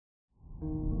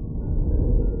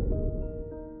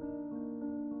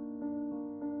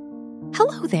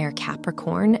Hello there,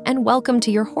 Capricorn, and welcome to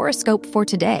your horoscope for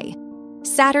today,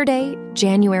 Saturday,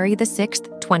 January the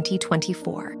 6th,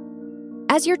 2024.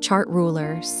 As your chart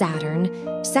ruler, Saturn,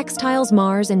 sextiles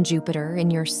Mars and Jupiter in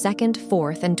your 2nd,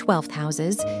 4th, and 12th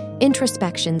houses,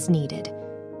 introspection's needed.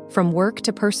 From work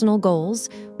to personal goals,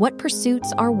 what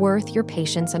pursuits are worth your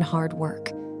patience and hard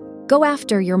work? Go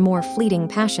after your more fleeting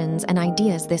passions and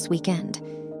ideas this weekend.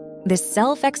 This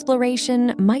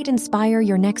self-exploration might inspire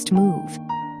your next move.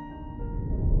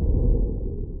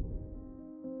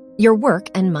 Your work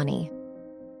and money.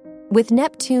 With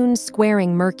Neptune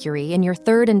squaring Mercury in your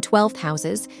 3rd and 12th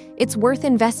houses, it's worth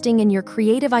investing in your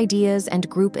creative ideas and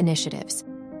group initiatives.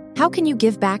 How can you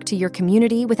give back to your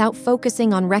community without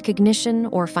focusing on recognition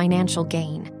or financial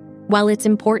gain? While it's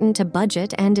important to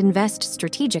budget and invest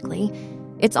strategically,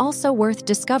 it's also worth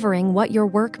discovering what your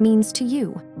work means to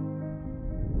you.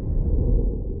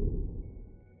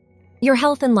 Your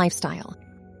health and lifestyle.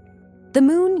 The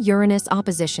Moon-Uranus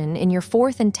opposition in your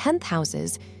 4th and 10th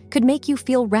houses could make you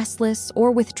feel restless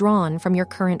or withdrawn from your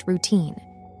current routine.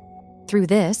 Through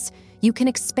this, you can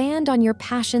expand on your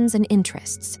passions and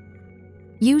interests.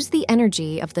 Use the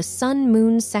energy of the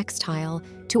Sun-Moon sextile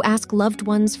to ask loved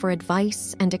ones for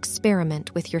advice and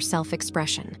experiment with your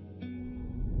self-expression.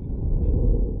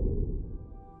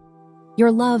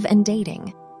 Your love and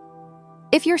dating.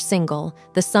 If you're single,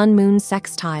 the Sun-Moon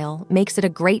sextile makes it a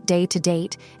great day to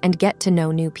date and get to know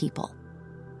new people.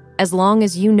 As long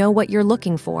as you know what you're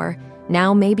looking for,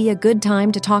 now may be a good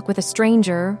time to talk with a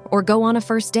stranger or go on a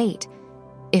first date.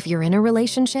 If you're in a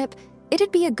relationship,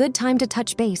 it'd be a good time to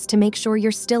touch base to make sure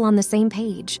you're still on the same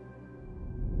page.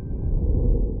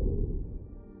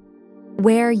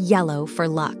 Wear yellow for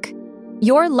luck.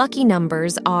 Your lucky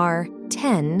numbers are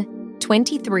 10,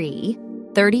 23,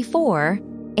 34,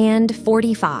 and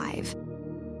 45.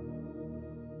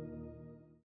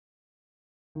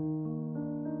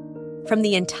 From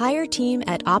the entire team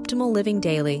at Optimal Living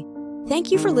Daily, thank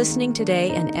you for listening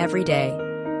today and every day.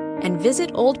 And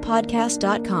visit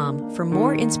oldpodcast.com for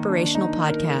more inspirational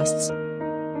podcasts.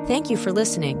 Thank you for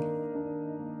listening.